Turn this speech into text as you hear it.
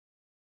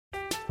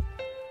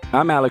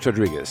I'm Alex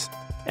Rodriguez.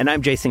 And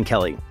I'm Jason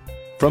Kelly.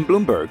 From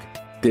Bloomberg,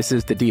 this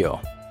is The Deal.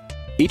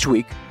 Each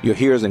week, you'll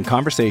hear us in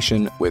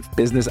conversation with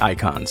business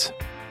icons.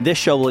 This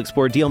show will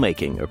explore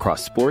deal-making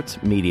across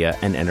sports, media,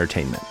 and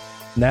entertainment.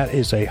 That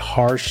is a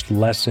harsh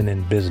lesson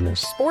in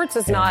business. Sports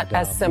is not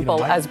as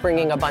simple as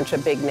bringing a bunch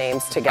of big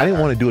names together. I didn't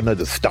want to do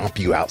another stomp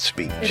you out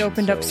speech. It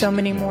opened up so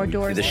many more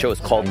doors. The show is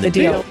called The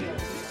Deal.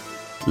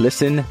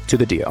 Listen to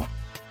The Deal.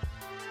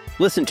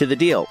 Listen to The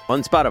Deal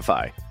on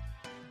Spotify.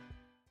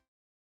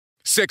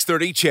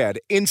 630 CHED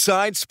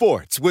Inside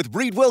Sports with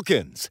Reed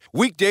Wilkins.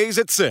 Weekdays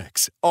at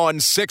 6 on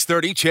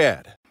 630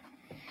 CHED.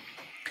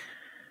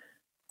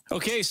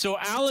 Okay, so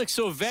Alex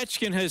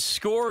Ovechkin has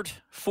scored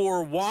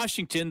for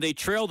Washington. They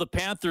trail the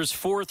Panthers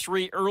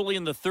 4-3 early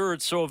in the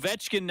third. So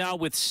Ovechkin now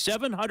with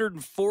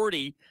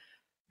 740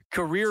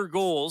 career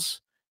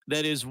goals.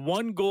 That is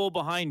one goal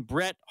behind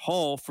Brett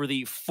Hull for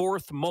the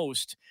fourth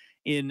most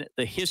in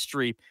the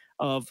history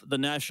of the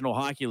National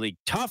Hockey League.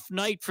 Tough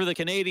night for the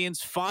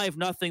Canadians.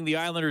 5-0. The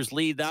Islanders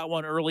lead that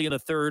one early in the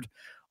third.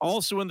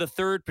 Also in the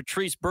third,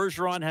 Patrice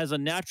Bergeron has a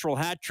natural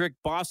hat trick.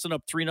 Boston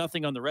up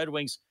 3-0 on the Red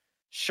Wings.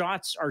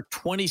 Shots are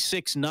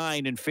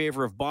 26-9 in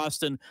favor of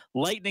Boston.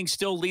 Lightning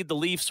still lead the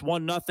Leafs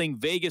 1-0.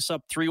 Vegas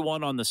up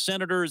 3-1 on the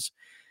Senators.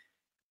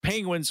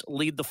 Penguins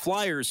lead the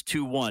Flyers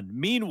 2-1.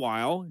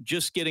 Meanwhile,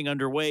 just getting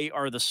underway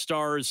are the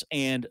Stars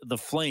and the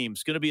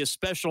Flames. Going to be a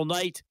special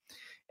night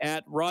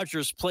at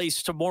Rogers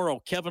Place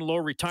tomorrow. Kevin Lowe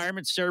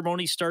retirement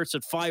ceremony starts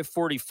at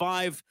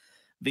 5:45.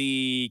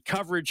 The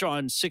coverage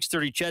on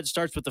 6:30 CHED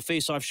starts with the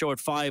face-off show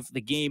at 5.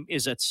 The game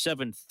is at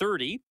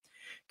 7:30.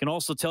 Can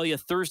also tell you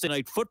Thursday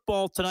night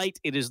football tonight.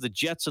 It is the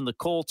Jets and the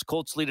Colts.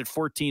 Colts lead at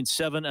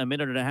 14-7, a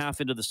minute and a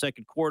half into the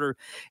second quarter.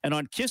 And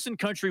on Kissin'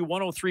 Country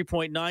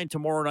 103.9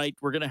 tomorrow night,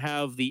 we're going to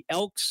have the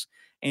Elks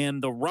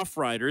and the Rough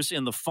Riders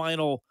in the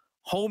final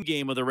home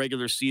game of the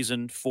regular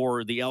season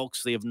for the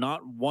Elks. They have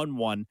not won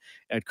one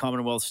at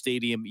Commonwealth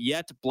Stadium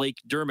yet. Blake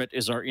Dermott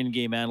is our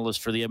in-game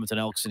analyst for the Edmonton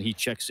Elks, and he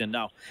checks in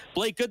now.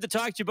 Blake, good to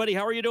talk to you, buddy.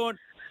 How are you doing?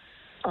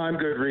 I'm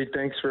good, Reed.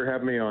 Thanks for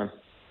having me on.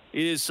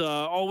 It is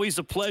always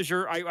a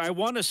pleasure. I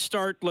want to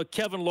start. Look,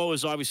 Kevin Lowe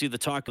is obviously the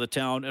talk of the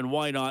town, and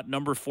why not?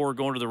 Number 4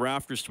 going to the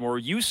rafters tomorrow.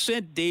 You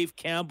sent Dave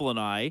Campbell and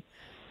I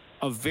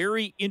a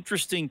very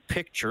interesting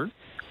picture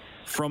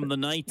from the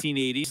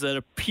 1980s that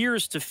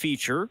appears to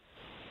feature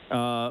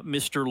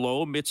Mr.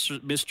 Lowe,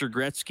 Mr.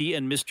 Gretzky,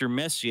 and Mr.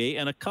 Messier,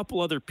 and a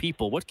couple other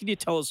people. What can you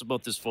tell us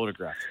about this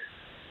photograph?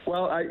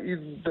 Well,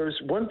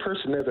 there's one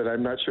person there that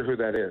I'm not sure who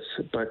that is,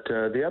 but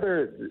the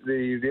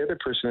other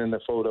person in the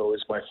photo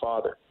is my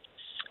father.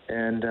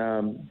 And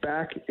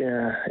back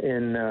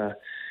in the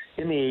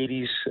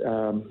 80s,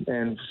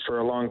 and for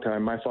a long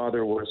time, my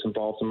father was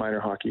involved in minor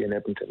hockey in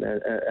Edmonton.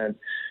 And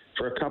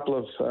for a couple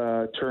of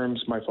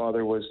terms, my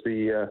father was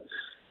the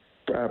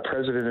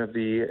president of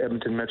the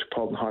Edmonton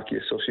Metropolitan Hockey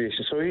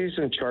Association. So he's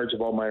in charge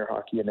of all minor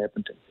hockey in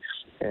Edmonton.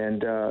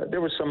 And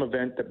there was some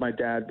event that my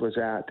dad was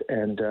at,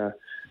 and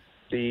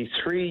the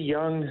 3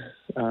 young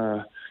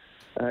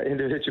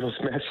individuals,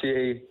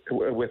 Messier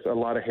with a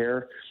lot of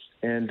hair,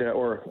 and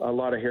or a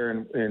lot of hair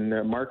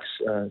in Mark's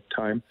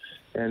time,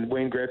 and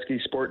Wayne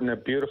Gretzky sporting a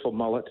beautiful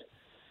mullet,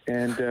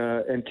 and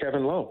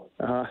Kevin Lowe.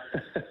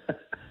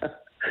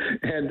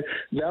 And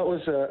that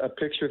was a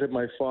picture that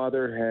my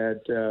father had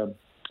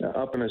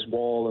up on his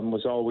wall, and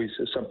was always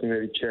something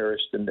that he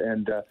cherished. And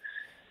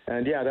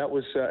yeah, that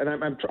was. And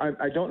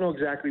I don't know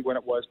exactly when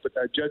it was, but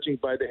judging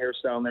by the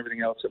hairstyle and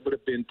everything else, it would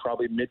have been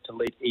probably mid to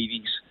late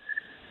 80s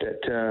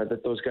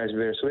that those guys were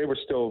there. So they were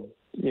still,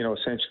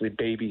 essentially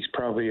babies,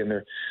 probably in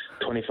their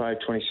 25,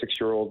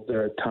 26-year-old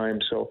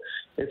time. So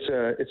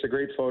it's a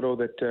great photo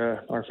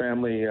that our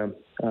family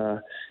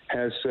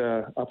has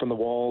up on the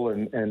wall,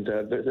 and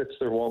that's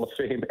their wall of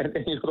fame. And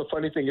the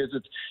funny thing is,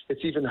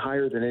 it's even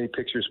higher than any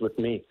pictures with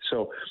me.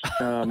 So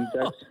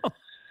that's.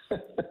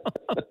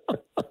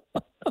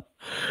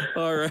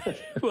 All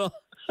right. Well,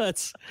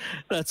 that's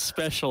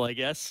special, I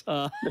guess.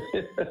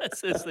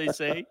 That's as they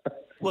say.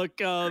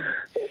 Look,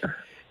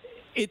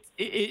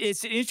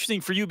 it's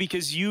interesting for you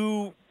because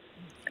in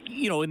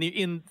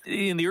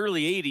the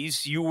early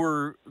 80s you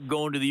were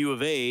going to the U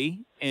of A,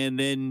 and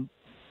then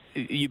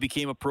you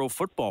became a pro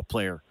football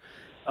player.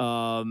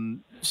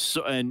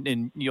 So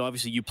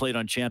obviously you played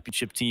on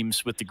championship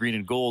teams with the green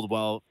and gold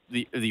while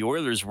the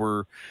Oilers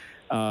were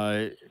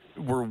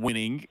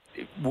winning.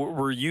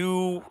 Were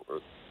you?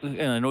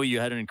 And I know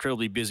you had an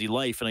incredibly busy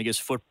life, and I guess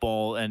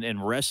football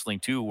and wrestling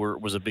too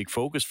was a big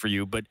focus for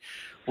you. But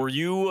were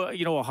you,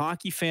 a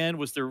hockey fan?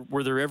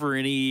 Were there ever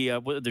any? I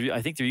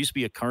think there used to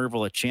be a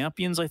Carnival of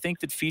Champions, I think,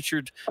 that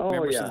featured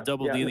members of the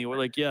Double D and the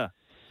Oilers.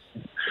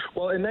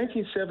 Well, in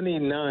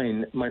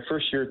 1979, my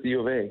first year at the U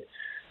of A,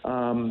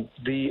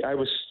 I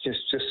was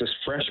just a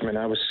freshman.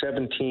 I was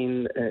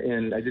 17,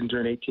 and I didn't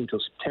turn 18 until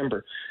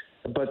September.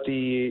 But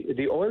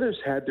the Oilers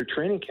had their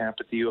training camp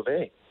at the U of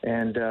A,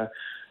 and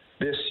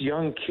this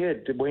young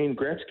kid, Wayne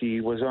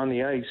Gretzky, was on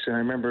the ice, and I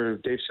remember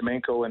Dave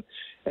Semenko,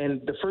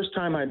 and the first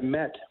time I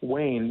met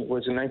Wayne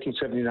was in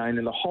 1979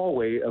 in the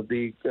hallway of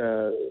the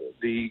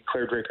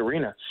Claire Drake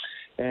Arena,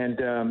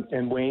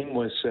 And Wayne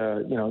was,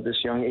 this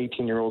young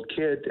 18-year-old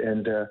kid,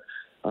 and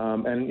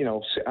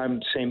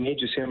I'm same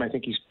age as him. I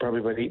think he's probably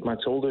about 8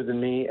 months older than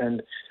me,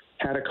 and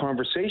had a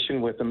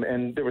conversation with him.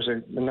 And there was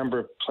a number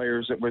of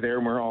players that were there,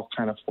 and we're all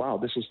kind of, wow,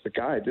 this is the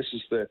guy. This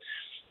is the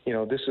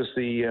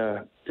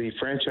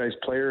franchise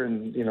player,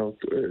 and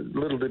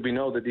little did we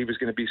know that he was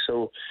going to be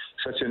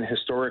such an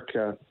historic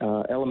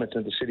element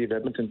in the city of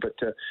Edmonton. But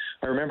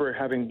I remember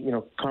having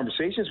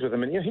conversations with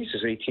him, and he's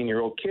this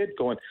 18-year-old kid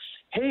going,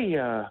 hey,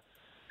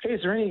 is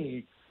there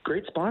any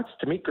great spots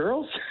to meet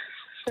girls?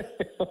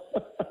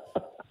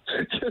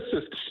 Just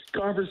this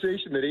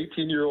conversation that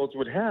 18-year-olds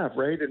would have,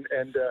 right?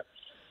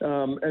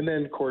 And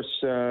then, of course,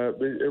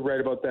 right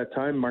about that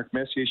time, Mark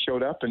Messier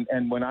showed up.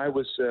 And when I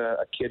was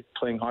a kid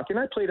playing hockey, and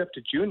I played up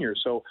to junior,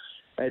 so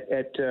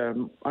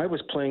I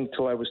was playing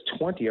till I was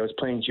 20. I was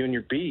playing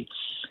junior B.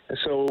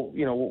 So,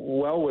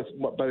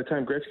 by the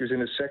time Gretzky was in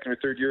his second or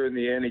third year in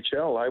the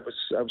NHL, I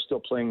was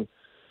still playing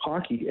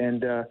hockey.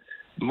 And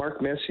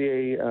Mark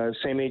Messier,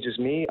 same age as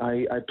me,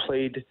 I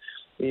played,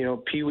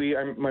 Pee-wee. I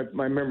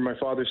remember my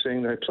father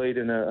saying that I played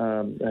in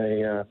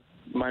a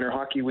minor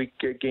hockey week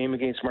game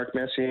against Mark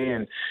Messier,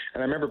 and I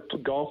remember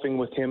golfing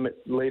with him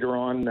later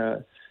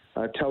on,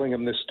 telling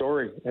him this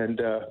story, and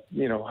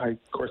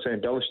of course I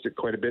embellished it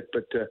quite a bit,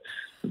 but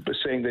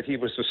saying that he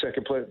was the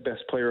second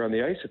best player on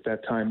the ice at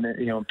that time,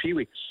 in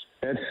Pee-wee,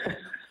 and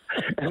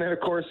then of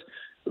course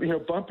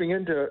bumping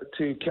into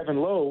Kevin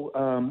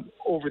Lowe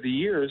over the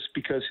years,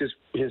 because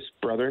his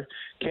brother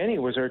Kenny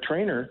was our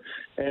trainer,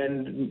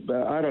 and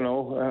I don't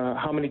know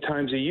how many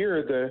times a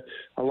year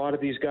a lot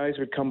of these guys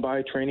would come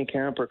by training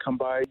camp or come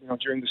by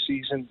during the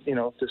season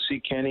to see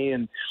Kenny,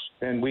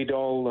 and we'd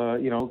all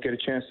get a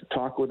chance to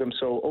talk with him.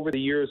 So over the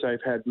years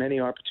I've had many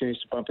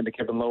opportunities to bump into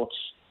Kevin Lowe,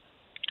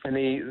 and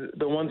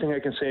the one thing I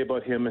can say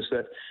about him is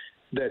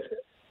that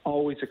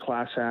always a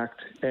class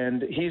act,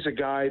 and he's a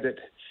guy that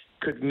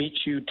could meet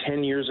you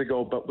 10 years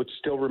ago, but would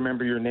still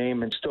remember your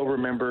name and still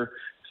remember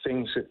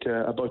things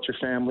about your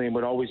family, and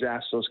would always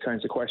ask those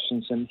kinds of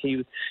questions. And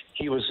he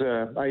was,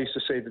 I used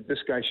to say that this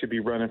guy should be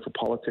running for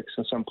politics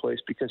in some place,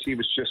 because he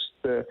was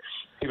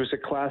he was a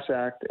class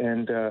act,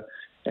 and the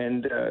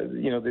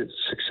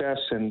success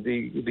and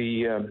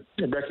the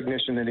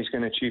recognition that he's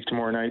going to achieve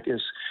tomorrow night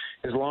is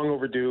long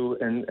overdue,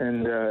 and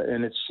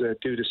it's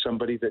due to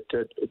somebody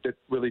that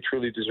really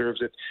truly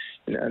deserves it,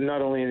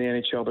 not only in the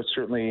NHL but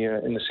certainly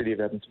in the city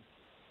of Edmonton.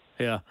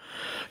 Yeah,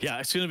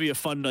 it's going to be a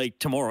fun night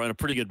tomorrow, and a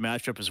pretty good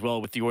matchup as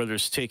well, with the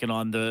Oilers taking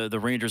on the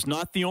Rangers.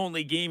 Not the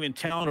only game in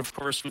town, of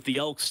course, with the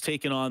Elks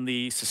taking on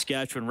the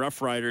Saskatchewan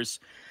Roughriders.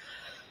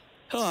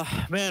 Oh,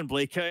 man,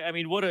 Blake, I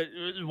mean, what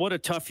a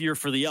tough year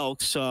for the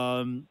Elks.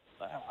 I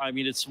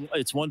mean,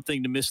 it's one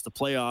thing to miss the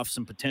playoffs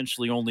and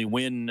potentially only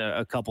win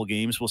a couple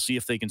games. We'll see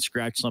if they can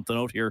scratch something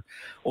out here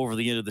over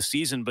the end of the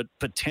season, but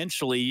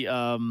potentially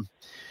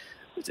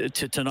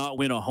to not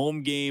win a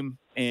home game.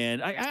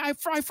 And I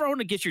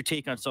want to get your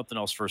take on something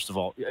else, first of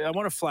all. I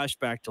want to flash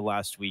back to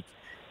last week.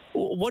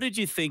 What did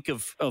you think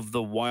of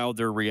the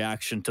Wilder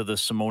reaction to the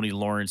Simone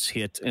Lawrence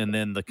hit, and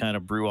then the kind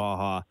of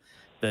brouhaha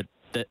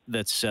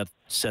that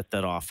set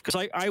that off?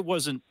 Because I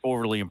wasn't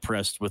overly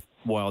impressed with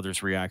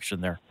Wilder's reaction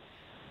there.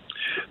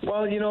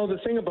 Well, the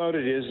thing about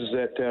it is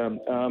that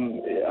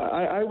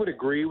I would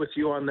agree with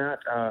you on that.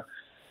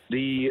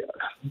 The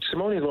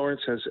Simone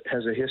Lawrence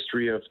has a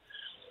history of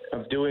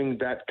doing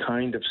that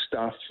kind of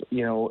stuff,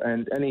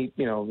 and he,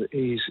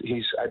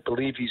 he's I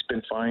believe he's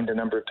been fined a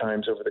number of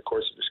times over the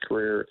course of his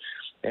career,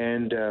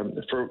 and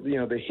for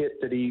the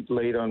hit that he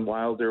laid on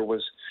Wilder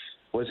was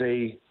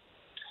a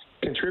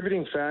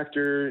contributing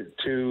factor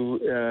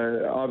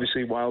to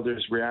obviously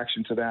Wilder's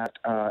reaction to that.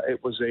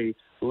 It was a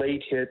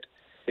late hit.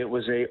 It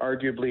was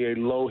arguably a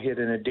low hit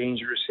and a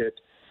dangerous hit.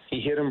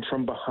 He hit him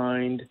from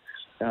behind.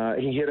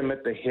 He hit him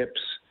at the hips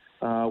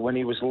when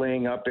he was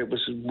laying up. It was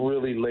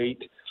really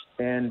late.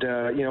 And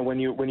when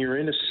you're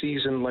in a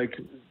season like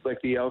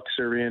the Elks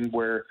are in,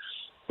 where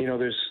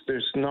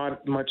there's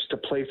not much to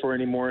play for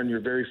anymore, and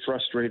you're very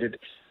frustrated,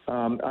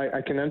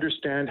 I can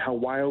understand how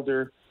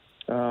Wilder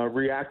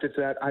reacted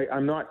to that.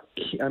 I'm not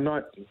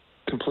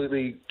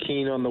completely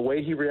keen on the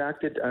way he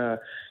reacted,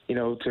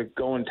 to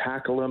go and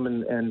tackle him,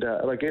 and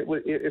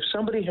if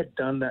somebody had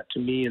done that to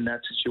me in that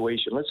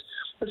situation,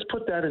 let's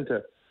put that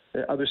into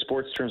other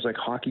sports terms, like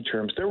hockey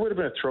terms, there would have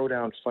been a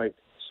throwdown fight.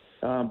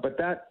 But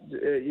that,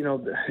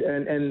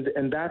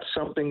 and that's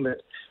something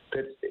that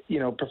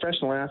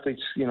professional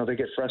athletes, they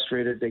get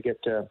frustrated. They get,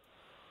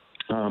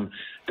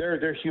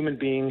 they're human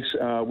beings.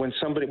 When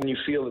you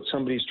feel that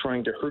somebody's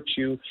trying to hurt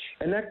you,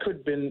 and that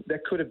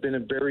could have been a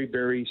very,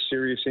 very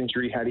serious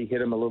injury had he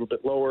hit him a little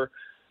bit lower.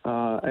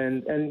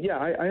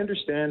 I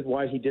understand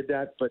why he did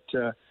that, but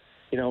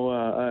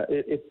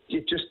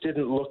it just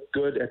didn't look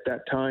good at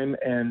that time.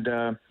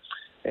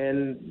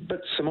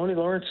 But Simone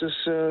Lawrence is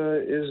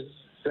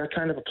that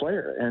kind of a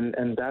player,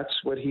 and that's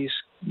what he's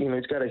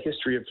got a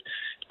history of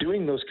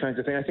doing those kinds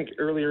of things. I think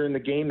earlier in the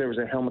game there was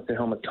a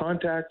helmet-to-helmet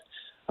contact.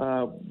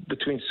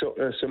 between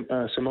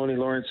Simone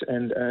Lawrence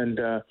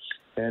and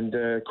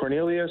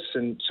Cornelius,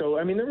 and so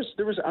I mean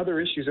there was other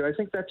issues, and I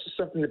think that's just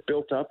something that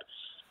built up.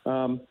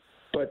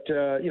 But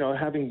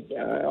having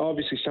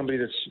obviously somebody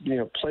that's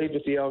played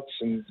with the Elks,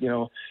 and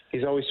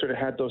he's always sort of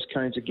had those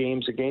kinds of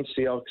games against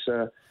the Elks.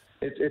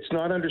 It's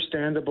not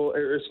understandable,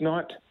 or it's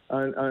not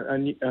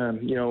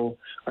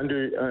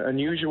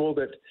unusual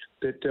that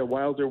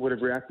Wilder would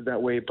have reacted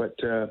that way, but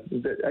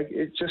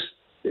it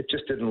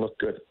just didn't look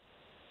good.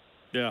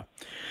 Yeah.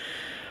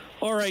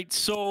 All right.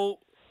 So,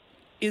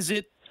 is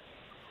it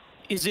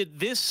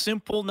this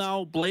simple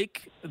now,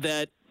 Blake,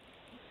 that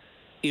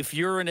if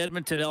you're an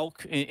Edmonton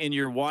Elk and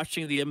you're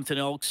watching the Edmonton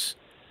Elks,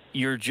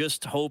 you're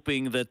just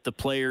hoping that the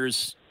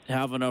players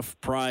have enough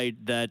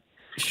pride that,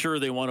 sure,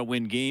 they want to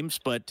win games,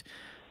 but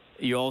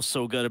you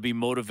also got to be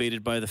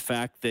motivated by the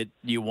fact that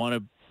you want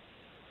to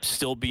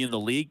still be in the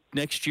league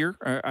next year?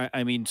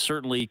 I mean,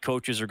 certainly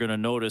coaches are going to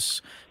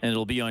notice, and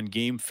it'll be on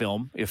game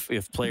film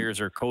if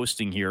players are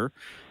coasting here.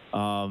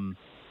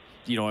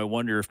 I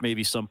wonder if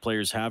maybe some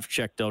players have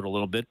checked out a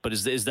little bit, but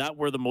is that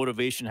where the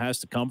motivation has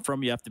to come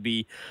from? You have to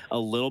be a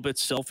little bit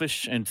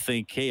selfish and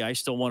think, hey, I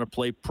still want to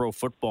play pro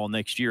football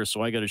next year,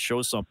 so I got to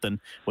show something,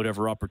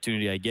 whatever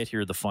opportunity I get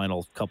here the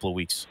final couple of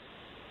weeks.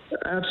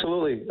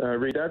 Absolutely,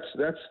 Reed.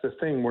 That's the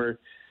thing where,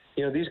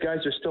 these guys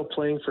are still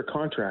playing for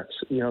contracts.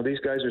 These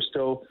guys are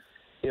still,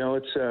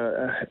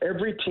 it's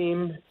every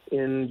team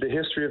in the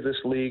history of this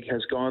league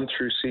has gone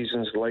through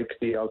seasons like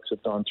the Elks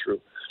have gone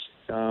through.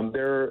 You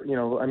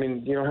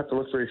don't have to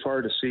look very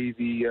far to see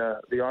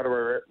the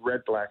Ottawa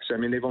Red Blacks. I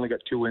mean, they've only got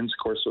 2 wins.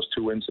 Of course, those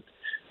 2 wins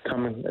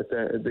coming at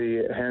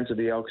the hands of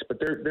the Elks, but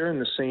they're in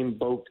the same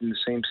boat, in the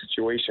same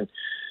situation.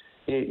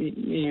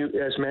 You,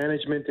 as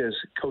management, as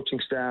coaching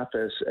staff,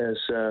 as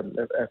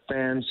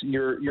fans,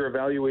 you're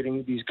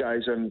evaluating these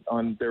guys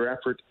on their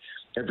effort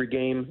every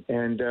game,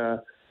 and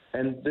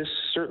this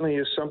certainly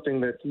is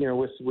something that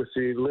with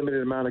the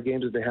limited amount of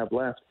games that they have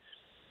left.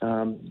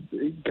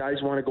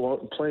 Guys want to go out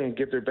and play and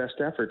give their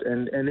best effort,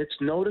 and it's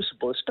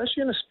noticeable,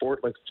 especially in a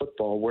sport like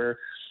football, where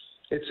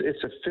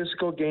it's a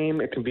physical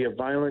game. It can be a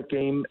violent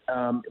game.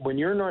 When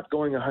you're not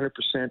going 100%,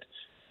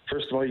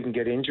 first of all, you can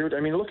get injured.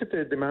 I mean, look at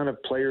the amount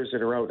of players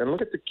that are out, and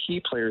look at the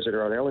key players that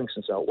are out.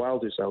 Ellingson's out,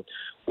 Wilder's out,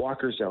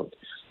 Walker's out,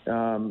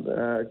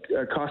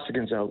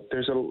 Costigan's out.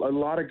 There's a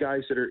lot of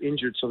guys that are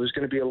injured, so there's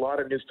going to be a lot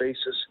of new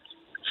faces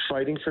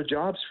fighting for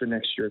jobs for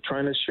next year,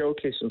 trying to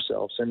showcase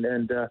themselves, and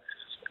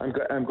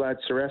I'm glad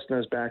CISN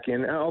is back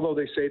in, although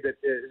they say that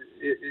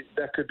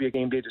that could be a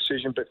game day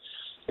decision. But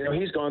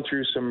he's gone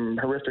through some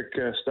horrific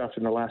stuff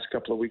in the last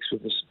couple of weeks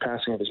with the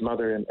passing of his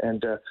mother,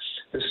 and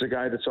this is a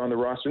guy that's on the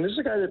roster, and this is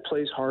a guy that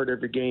plays hard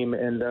every game,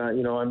 and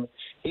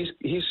he's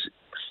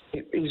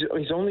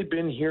only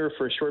been here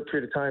for a short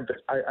period of time, but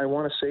I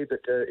want to say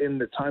that in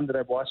the time that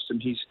I've watched him,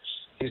 he's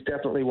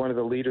definitely one of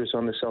the leaders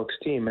on this Elks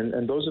team,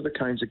 and those are the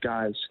kinds of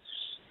guys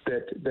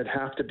that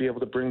have to be able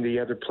to bring the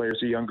other players,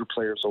 the younger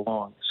players,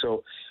 along.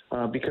 So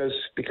because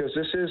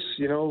this is,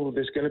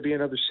 there's going to be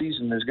another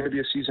season. There's going to be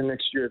a season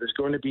next year. There's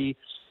going to be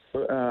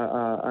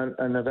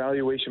an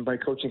evaluation by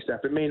coaching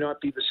staff. It may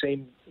not be the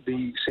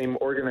same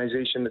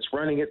organization that's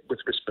running it with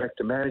respect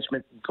to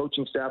management and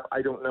coaching staff.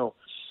 I don't know.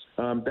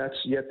 That's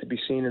yet to be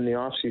seen in the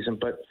off season.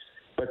 But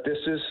this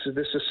is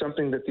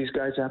something that these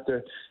guys have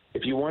to.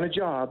 If you want a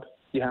job,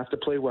 you have to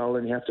play well,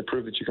 and you have to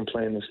prove that you can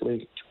play in this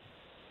league.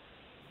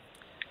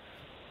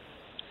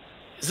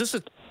 Is this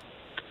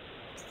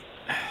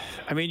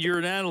you're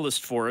an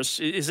analyst for us.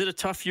 Is it a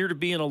tough year to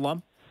be an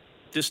alum,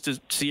 just to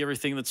see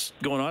everything that's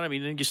going on? I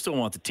mean, you still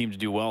want the team to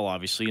do well,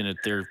 obviously, and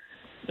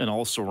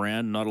also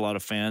ran, not a lot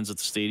of fans at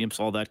the stadiums,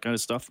 all that kind of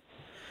stuff.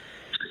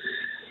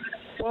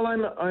 Well,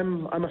 I'm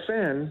a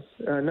fan.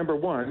 Number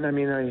one, I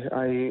mean,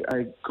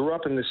 I grew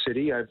up in the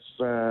city. I've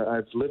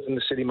lived in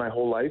the city my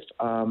whole life.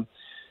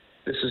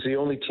 This is the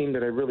only team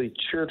that I really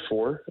cheered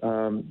for,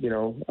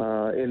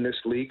 in this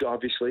league,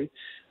 obviously.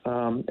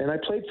 And I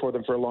played for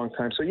them for a long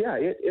time. So yeah,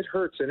 it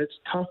hurts, and it's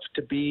tough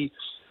to be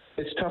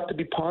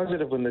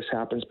positive when this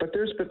happens. But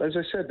as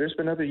I said, there's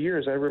been other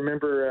years. I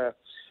remember,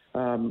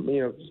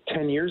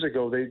 10 years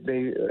ago,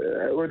 they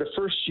or the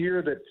first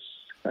year that,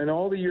 and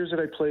all the years that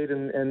I played,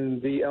 and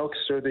the Elks,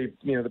 or the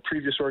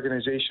previous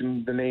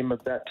organization, the name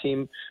of that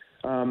team,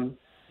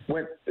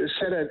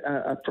 set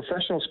a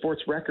professional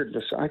sports record.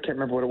 I can't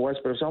remember what it was,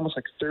 but it was almost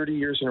like 30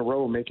 years in a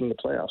row making the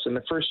playoffs. And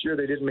the first year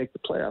they didn't make the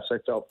playoffs, I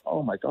felt,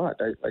 oh my God!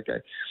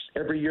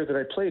 Every year that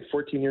I played,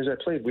 14 years I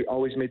played, we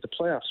always made the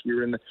playoffs. We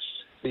were in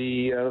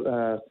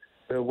the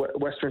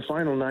Western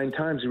Final 9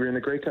 times. We were in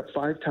the Grey Cup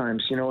 5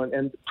 times.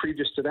 And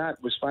previous to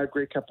that was 5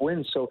 Grey Cup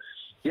wins. So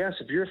yes,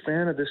 if you're a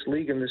fan of this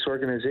league and this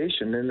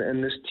organization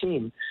and this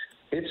team,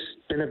 it's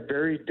been a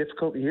very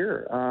difficult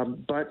year.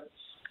 But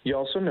you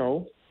also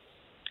know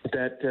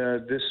that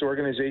this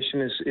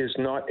organization is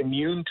not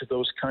immune to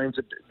those kinds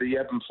of the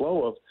ebb and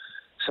flow of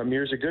some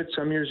years are good,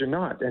 some years are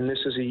not. And this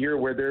is a year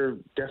where they're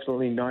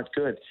definitely not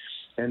good.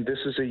 And this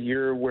is a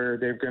year where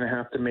they're going to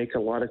have to make a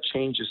lot of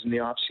changes in the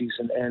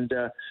offseason. And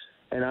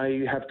And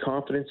I have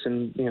confidence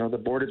in, the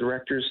board of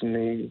directors and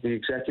the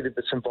executive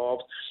that's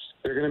involved.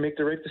 They're going to make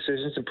the right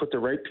decisions and put the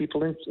right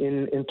people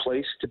in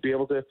place to be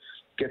able to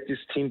get this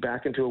team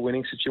back into a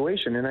winning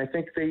situation. And I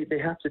think they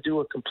have to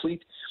do a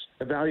complete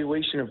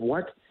evaluation of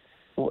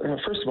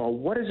first of all,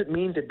 what does it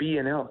mean to be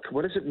an Elk?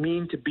 What does it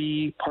mean to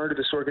be part of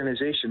this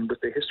organization with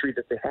the history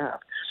that they have?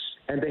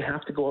 And they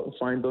have to go out and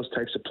find those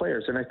types of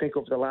players. And I think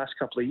over the last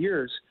couple of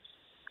years,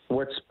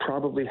 what's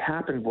probably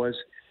happened was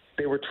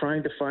they were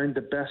trying to find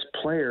the best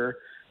player,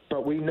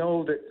 but we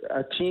know that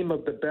a team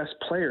of the best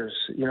players,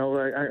 I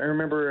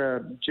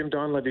remember Jim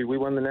Donlevy, we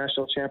won the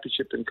national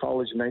championship in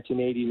college in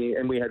 1980,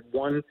 and we had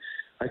one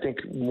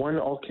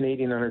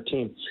All-Canadian on our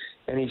team.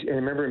 And I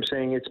remember him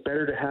saying it's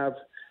better to have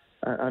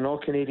an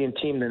All-Canadian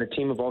team than a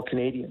team of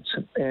All-Canadians.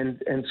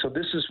 And so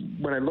this is,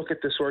 when I look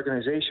at this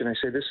organization, I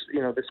say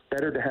it's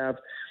better to have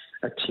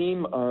a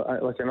team,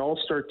 like an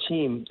all-star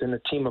team, than a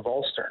team of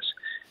all-stars.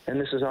 And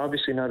this is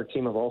obviously not a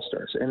team of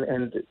all-stars.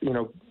 And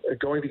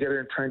going together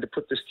and trying to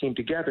put this team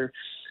together,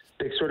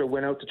 they sort of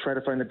went out to try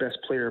to find the best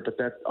player, but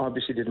that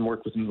obviously didn't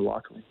work within the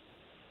locker room.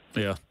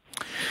 Yeah.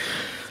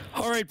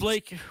 All right,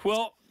 Blake.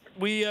 Well,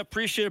 we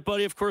appreciate it,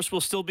 buddy. Of course,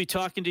 we'll still be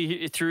talking to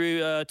you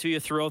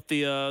throughout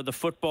the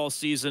football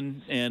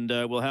season, and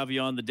we'll have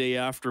you on the day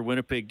after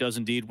Winnipeg does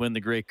indeed win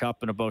the Grey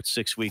Cup in about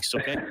 6 weeks,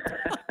 okay?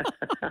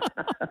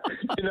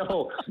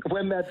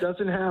 When that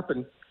doesn't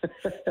happen,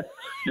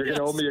 you're going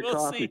to owe me a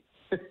coffee. See.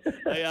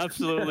 I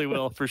absolutely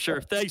will, for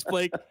sure. Thanks,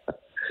 Blake.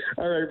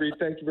 All right, Reed.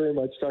 Thank you very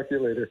much. Talk to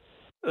you later.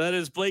 That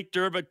is Blake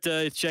Dermott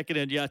checking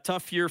in. Yeah,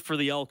 tough year for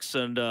the Elks,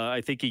 and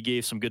I think he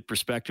gave some good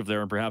perspective there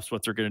and perhaps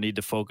what they're going to need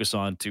to focus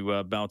on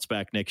to bounce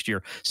back next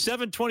year.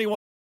 7:21.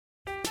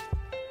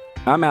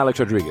 I'm Alex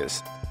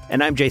Rodriguez.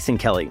 And I'm Jason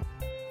Kelly.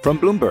 From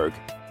Bloomberg,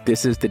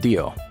 this is The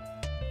Deal.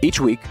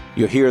 Each week,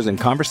 you'll hear us in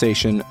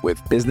conversation with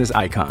business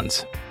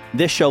icons.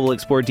 This show will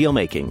explore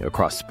deal-making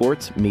across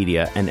sports,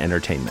 media, and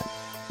entertainment.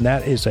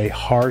 That is a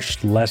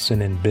harsh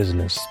lesson in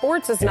business.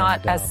 Sports is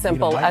not as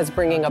simple as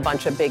bringing a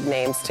bunch of big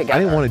names together. I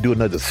didn't want to do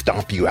another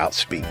stomp you out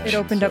speech. It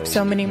opened up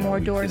so many more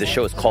doors. The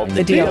show is called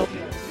The Deal.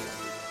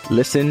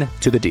 Listen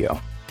to The Deal.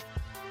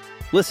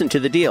 Listen to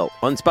The Deal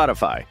on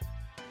Spotify.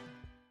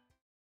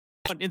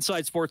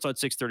 Inside Sports on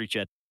 630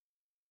 CHED.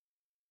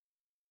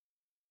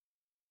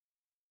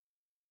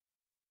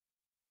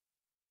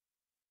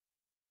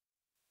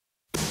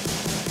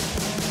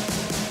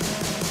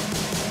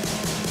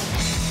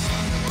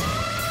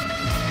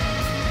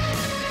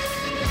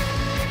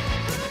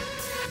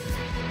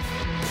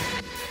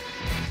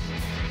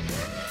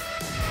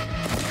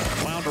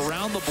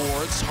 Around the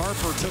boards,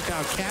 Harper took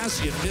out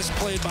Cassian,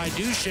 misplayed by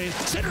Duchesne,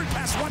 centered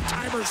pass,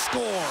 one-timer,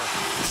 score.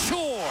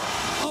 Shore,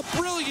 a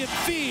brilliant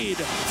feed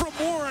from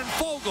Warren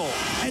Fogle,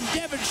 and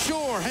Devin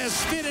Shore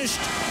has finished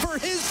for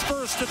his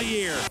first of the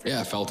year.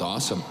 Yeah, it felt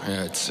awesome.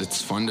 Yeah,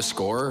 it's fun to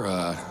score,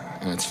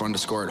 and it's fun to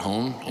score at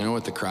home,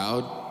 with the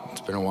crowd.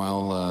 It's been a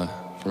while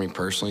for me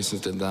personally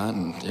since I did that,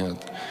 and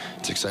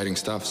it's exciting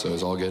stuff, so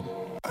it's all good.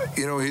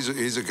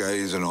 He's a guy,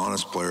 he's an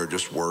honest player,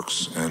 just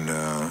works, and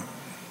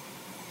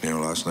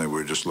last night we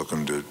were just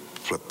looking to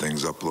flip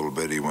things up a little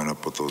bit. He went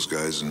up with those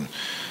guys and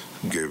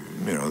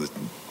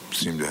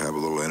seemed to have a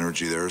little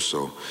energy there.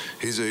 So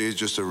he's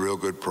just a real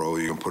good pro.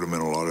 You can put him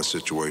in a lot of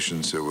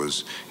situations. He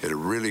had a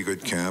really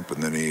good camp,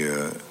 and then he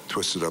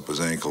twisted up his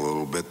ankle a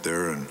little bit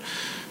there, and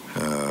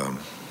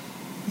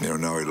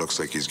now he looks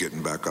like he's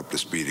getting back up to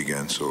speed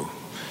again. So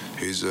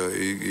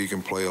he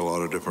can play a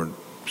lot of different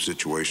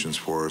situations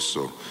for us.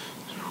 So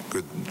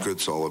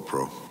good solid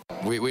pro.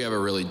 We have a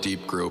really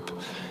deep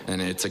group,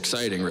 and it's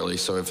exciting, really.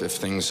 So if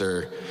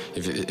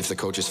the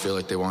coaches feel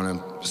like they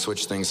want to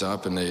switch things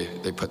up and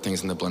they put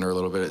things in the blender a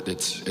little bit,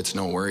 it's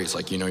no worries.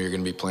 Like, you're going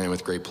to be playing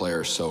with great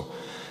players. So,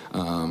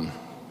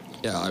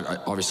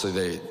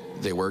 obviously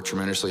they work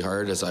tremendously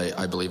hard, as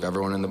I believe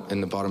everyone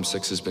in the bottom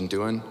six has been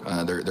doing.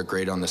 They're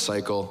great on the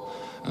cycle.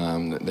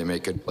 They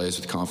make good plays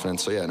with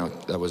confidence. So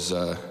that was.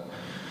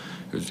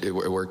 It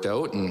worked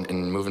out,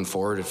 and moving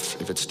forward,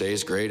 if it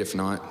stays, great. If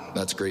not,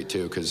 that's great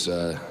too, because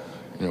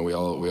we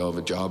all have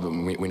a job,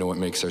 and we know what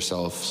makes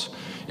ourselves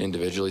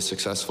individually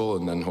successful,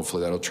 and then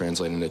hopefully that'll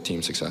translate into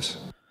team success.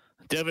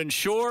 Devin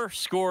Shore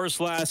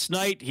scores last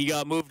night. He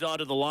got moved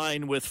onto the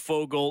line with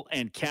Fogle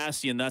and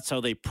Cassian. That's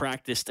how they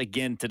practiced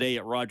again today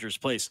at Rogers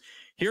Place.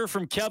 Hear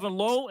from Kevin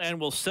Lowe,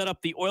 and we'll set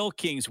up the Oil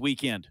Kings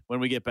weekend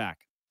when we get back.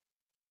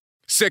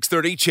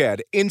 630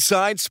 CHED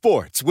Inside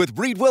Sports with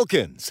Reed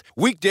Wilkins.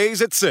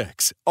 Weekdays at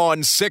 6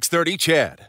 on 630 CHED.